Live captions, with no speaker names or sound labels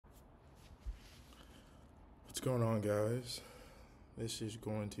What's going on, guys? This is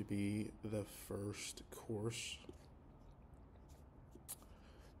going to be the first course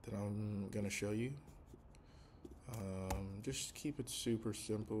that I'm going to show you. Just keep it super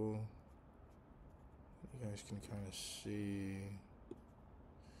simple. You guys can kind of see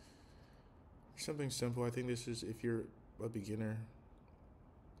something simple. I think this is if you're a beginner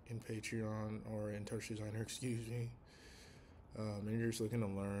in Patreon or in Touchdesigner, excuse me, and you're just looking to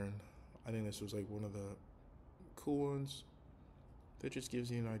learn. I think this was like one of the cool ones that just gives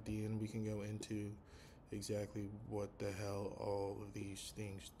you an idea, and we can go into exactly what the hell all of these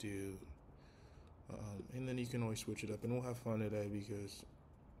things do. And then you can always switch it up, and we'll have fun today because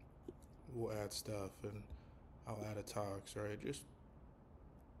we'll add stuff, and I'll add a TOX, right? Just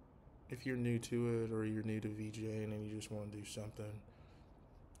if you're new to it or you're new to VJing and you just want to do something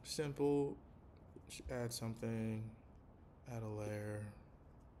simple, just add something, add a layer,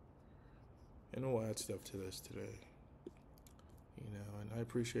 and we'll add stuff to this today. And I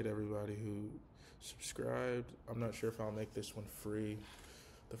appreciate everybody who subscribed. I'm not sure if I'll make this one free,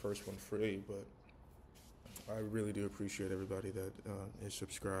 the first one free, but I really do appreciate everybody that is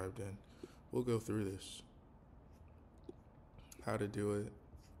subscribed, and we'll go through this. How to do it,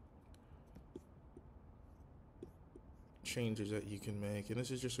 changes that you can make, and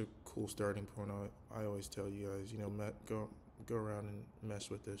this is just a cool starting point. I always tell you guys, go around and mess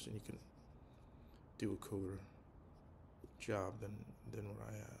with this, and you can do a cooler job than what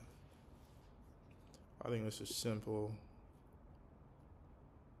I have. I think this is simple,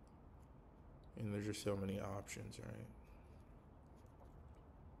 and there's just so many options, right?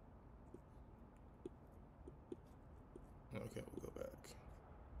 Okay, we'll go back.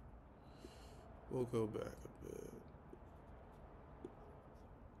 We'll go back a bit.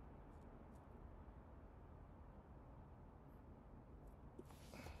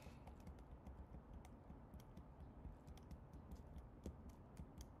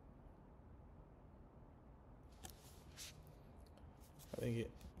 I think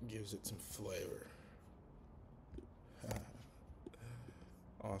it gives it some flavor.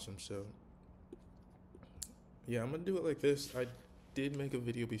 Awesome. So yeah, I'm gonna do it like this. I did make a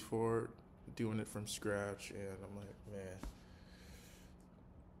video before doing it from scratch, and I'm like, man,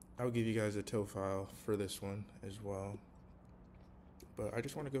 I'll give you guys a TOW file for this one as well. But I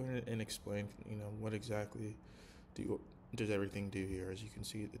just want to go ahead and explain, what exactly does everything do here. As you can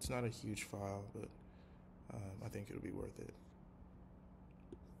see, it's not a huge file, but I think it'll be worth it.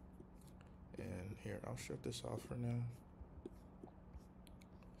 And here, I'll shut this off for now,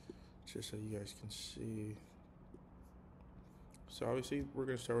 just so you guys can see. So obviously, we're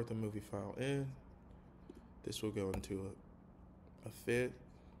going to start with the movie file in. This will go into a fit.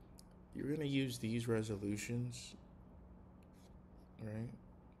 You're going to use these resolutions, right,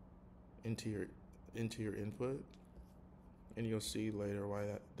 into your input, and you'll see later why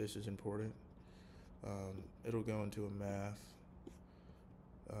this is important. It'll go into a math.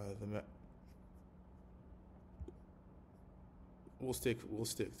 We'll stick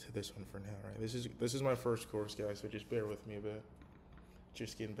to this one for now, right? This is my first course, guys, so just bear with me a bit.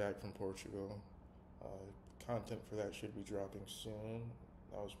 Just getting back from Portugal. Content for that should be dropping soon.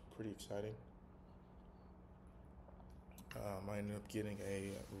 That was pretty exciting. I ended up getting a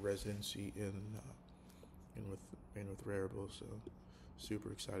residency in with Rarible, so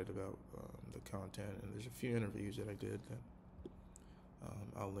super excited about the content. And there's a few interviews that I did that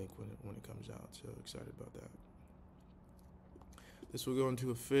I'll link when it comes out. So excited about that. This will go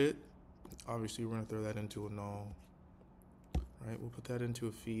into a fit. Obviously, we're going to throw that into a null. Right, we'll put that into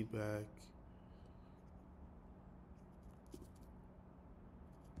a feedback.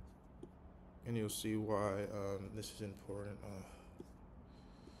 And you'll see why this is important.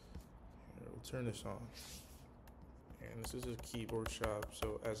 Here, we'll turn this on. And this is a keyboard shop,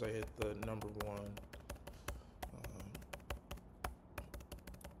 so as I hit the number 1,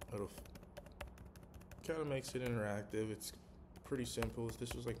 it'll kind of makes it interactive. It's pretty simple.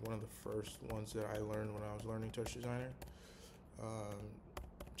 This was like one of the first ones that I learned when I was learning Touchdesigner.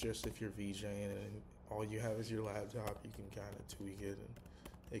 Just if you're VJing and all you have is your laptop, you can kind of tweak it, and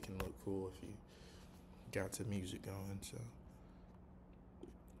it can look cool if you got some music going. So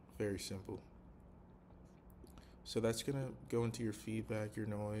very simple. So that's gonna go into your feedback, your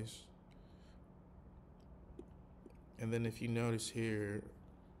noise, and then if you notice here,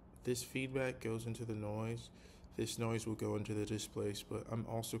 this feedback goes into the noise. This noise will go into the displace, but I'm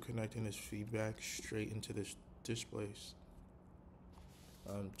also connecting this feedback straight into this displace.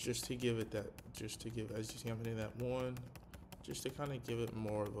 Just to give, as you see, I'm hitting that 1, just to kind of give it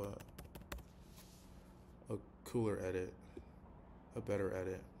more of a cooler edit, a better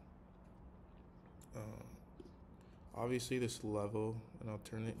edit. Obviously this level, and I'll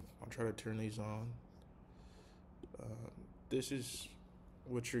try to turn these on. This is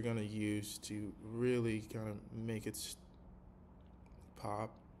what you're gonna use to really kind of make it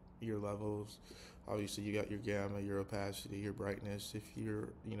pop. Your levels, obviously you got your gamma, your opacity, your brightness. If you're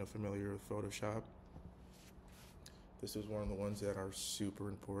familiar with Photoshop, this is one of the ones that are super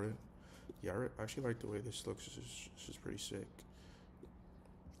important. Yeah, I actually like the way this looks. This is pretty sick.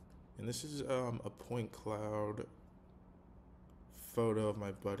 And this is a point cloud photo of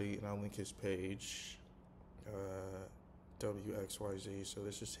my buddy, and I'll link his page, WXYZ. So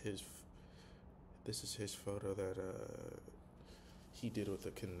this is his photo that he did with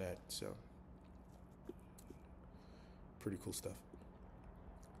the Connect. So pretty cool stuff.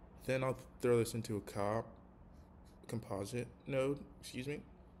 Then I'll throw this into a composite node,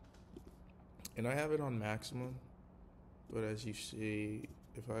 and I have it on maximum, but as you see,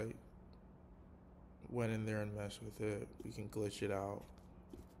 if I went in there and messed with it, we can glitch it out,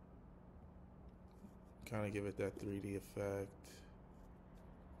 kind of give it that 3D effect.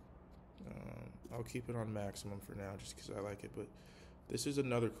 I'll keep it on maximum for now just because I like it, but this is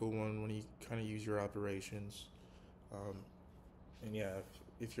another cool one when you kind of use your operations. And yeah,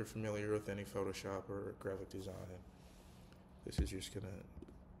 if you're familiar with any Photoshop or graphic design, this is just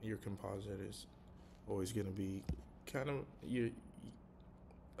your composite is always gonna be kind of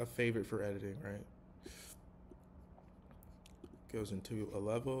a favorite for editing, right? Goes into a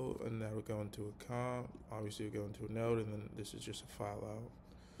level, and that'll go into a comp. Obviously, it'll go into a node, and then this is just a file out.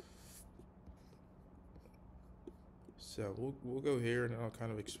 So we'll go here, and I'll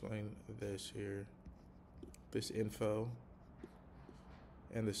kind of explain this here, this info,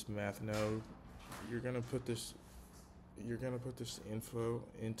 and this math node. You're gonna put this info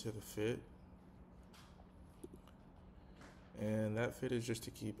into the fit, and that fit is just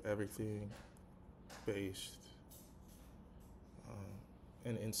to keep everything based.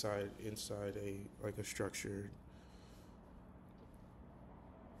 And inside a structured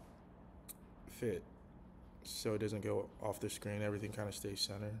fit, so it doesn't go off the screen. Everything kind of stays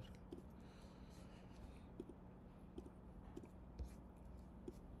centered.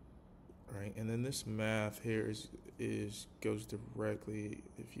 Right, and then this math here goes directly,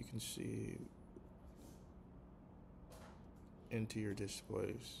 if you can see, into your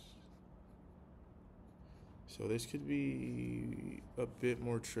displays. So this could be a bit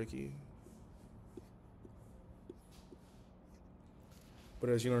more tricky, but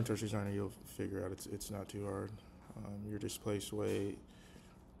as you learn Touchdesigner, you'll figure out it's not too hard. Your displace weight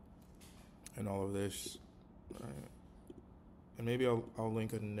and all of this, right? And maybe I'll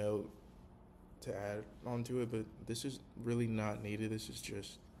link a note to add onto it, but this is really not needed. This is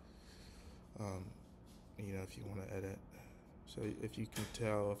just, if you want to edit. So if you can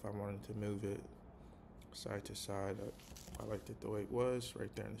tell, if I wanted to move it side to side, I liked it the way it was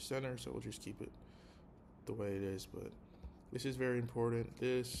right there in the center, so we'll just keep it the way it is. But this is very important.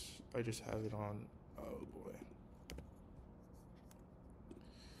 This, I just have it on. Oh boy,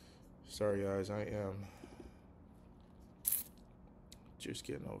 sorry guys, I am just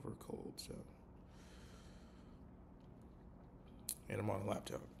getting over a cold, so, and I'm on a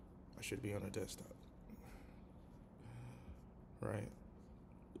laptop. I should be on a desktop, right?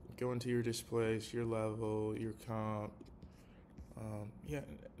 Go into your displays, your level, your comp. Yeah,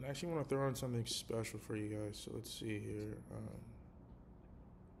 and I actually want to throw on something special for you guys. So let's see here.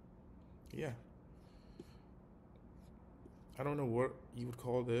 Yeah. I don't know what you would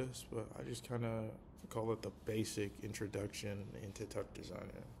call this, but I just kind of call it the basic introduction into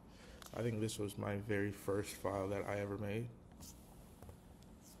Touchdesigner. I think this was my very first file that I ever made.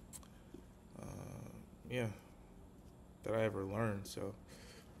 Yeah, that I ever learned. So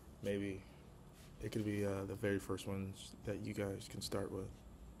maybe it could be the very first ones that you guys can start with.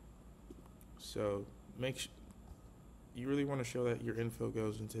 So you really want to show that your info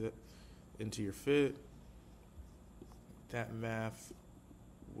goes into your fit. That math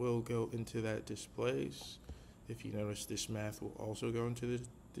will go into that displays. If you notice, this math will also go into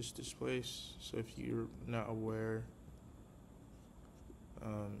this displays. So if you're not aware,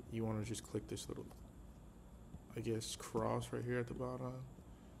 you want to just click this little, cross right here at the bottom,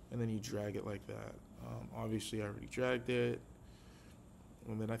 and then you drag it like that. Obviously I already dragged it,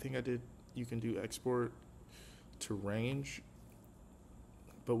 and then I think you can do export to range,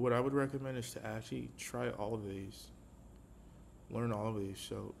 but what I would recommend is to actually try all of these, learn all of these.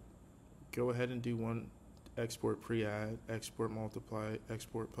 So go ahead and do one: export pre-add, export multiply,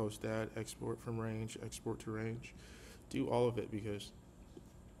 export post-add, export from range, export to range. Do all of it, because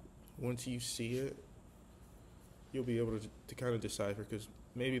once you see it, you'll be able to kind of decipher, because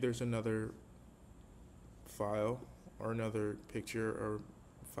maybe there's another file or another picture or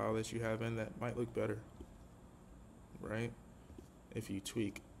file that you have in that might look better, right? If you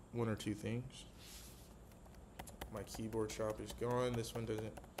tweak one or two things. My keyboard shop is gone. This one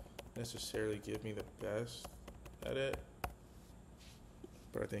doesn't necessarily give me the best edit,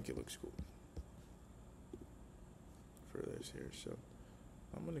 but I think it looks cool for this here. So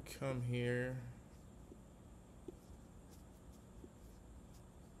I'm gonna come here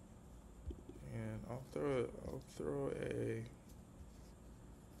and I'll throw a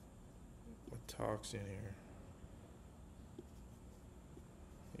TOX in here.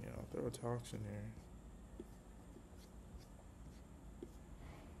 Yeah, I'll throw a TOX in here.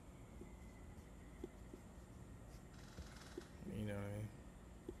 You know what I mean?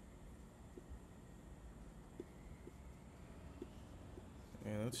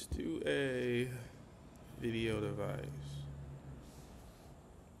 And let's do a video device.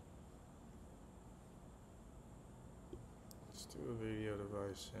 Let's do a video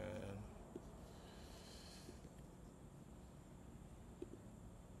device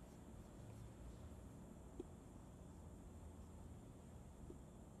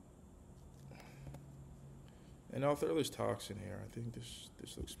and I'll throw this TOX in here. I think this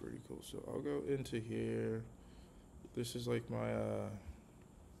looks pretty cool. So I'll go into here. This is like my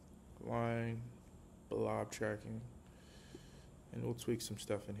line blob tracking, and we'll tweak some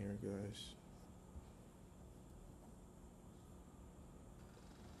stuff in here, guys.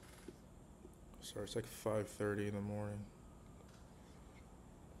 Sorry, it's like 5:30 in the morning.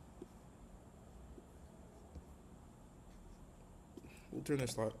 We'll turn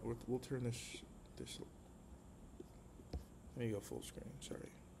this light. We'll turn this. Let me go full screen.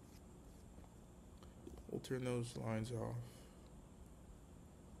 Sorry. We'll turn those lines off.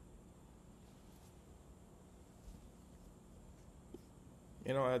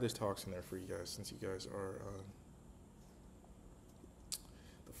 And I'll add this TOX in there for you guys, since you guys are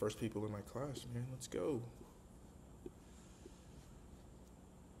the first people in my class, man. Let's go.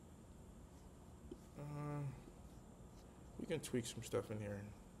 We can tweak some stuff in here.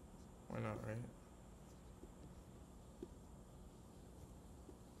 Why not, right?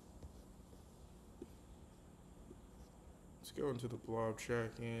 Let's go into the blob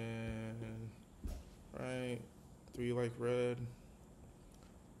tracking. Right. Do you like red?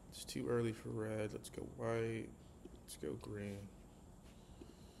 It's too early for red. Let's go white. Let's go green.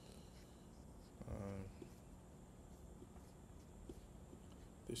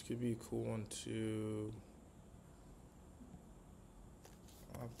 This could be a cool one too.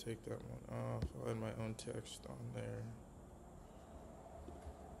 I'll take that one off. I'll add my own text on there.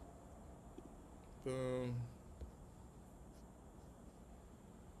 Boom.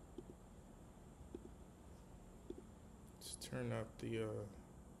 Let's turn up the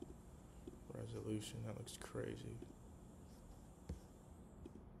resolution. That looks crazy.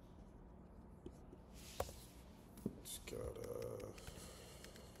 It's got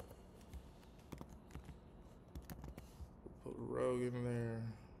we'll put rogue in there.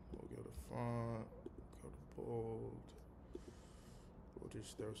 We'll go to font, go to bold. We'll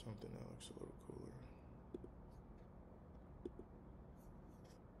just throw something that looks a little cooler.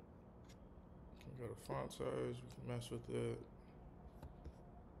 We can go to font size, we can mess with it.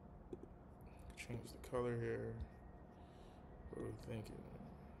 Change the color here. What are we thinking?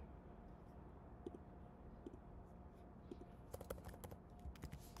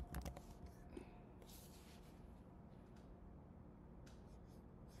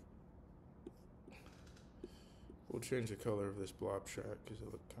 We'll change the color of this blob track because it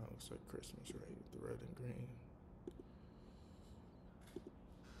kind of looks like Christmas, right? With the red and green.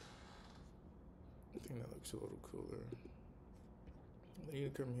 I think that looks a little cooler. Then you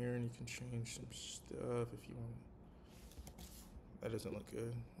can come here and you can change some stuff if you want. That doesn't look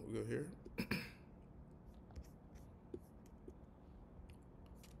good. We'll go here.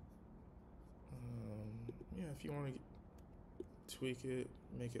 Yeah, if you want to tweak it,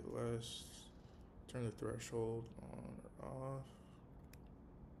 make it less, turn the threshold on or off.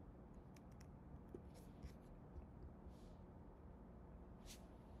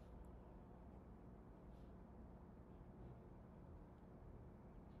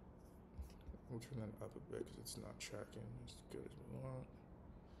 We'll turn that up a bit because it's not tracking as good as we want.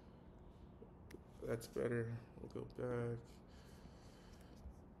 That's better. We'll go back.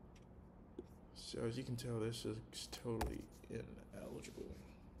 So as you can tell, this is totally ineligible.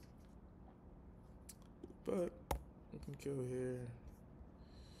 But we can go here.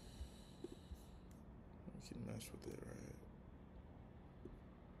 We can mess with it, right?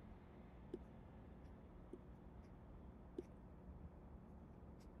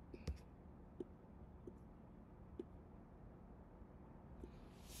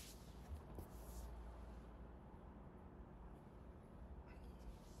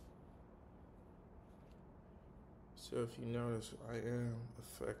 So if you notice, I am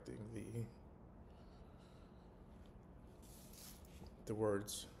affecting the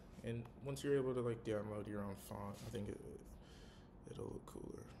words, and once you're able to like download your own font, I think it'll look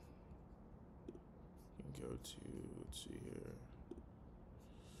cooler. You can go to, let's see here.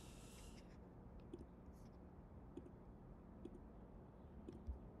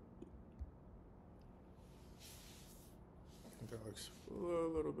 I think that looks a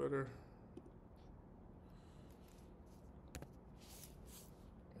little better.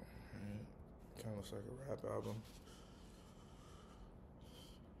 Kind of looks like a rap album.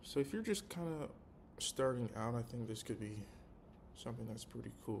 So if you're just kind of starting out, I think this could be something that's pretty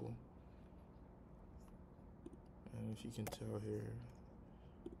cool. And if you can tell here,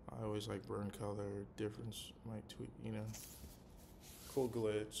 I always like burn color, difference might tweak, you know, cool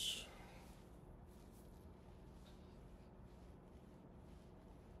glitch.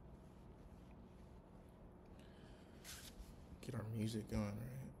 Get our music going, right?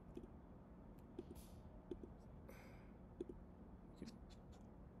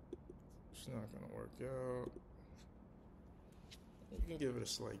 It's not gonna work out. You can give it a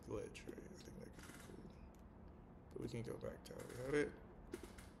slight glitch, right? I think that could be cool. But we can go back to how we had it.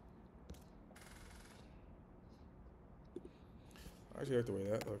 I actually like the way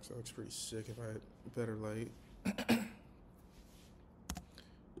that looks. That looks pretty sick if I had better light.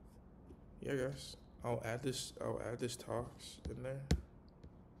 Yeah, guys. I'll add this TOX in there.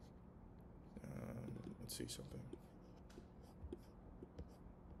 Let's see something.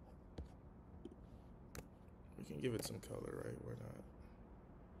 We can give it some color, right? Why not?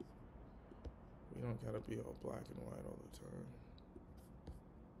 We don't gotta be all black and white all the time.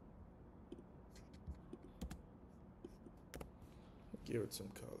 Give it some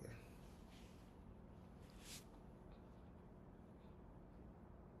color.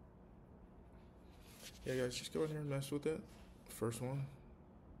 Yeah, guys, just go in here and mess with it. First one.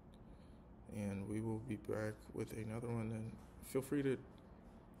 And we will be back with another one. And feel free to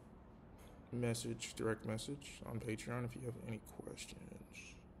direct message on Patreon if you have any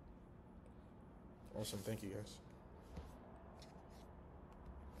questions. Awesome. Thank you, guys.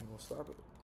 And we'll stop it.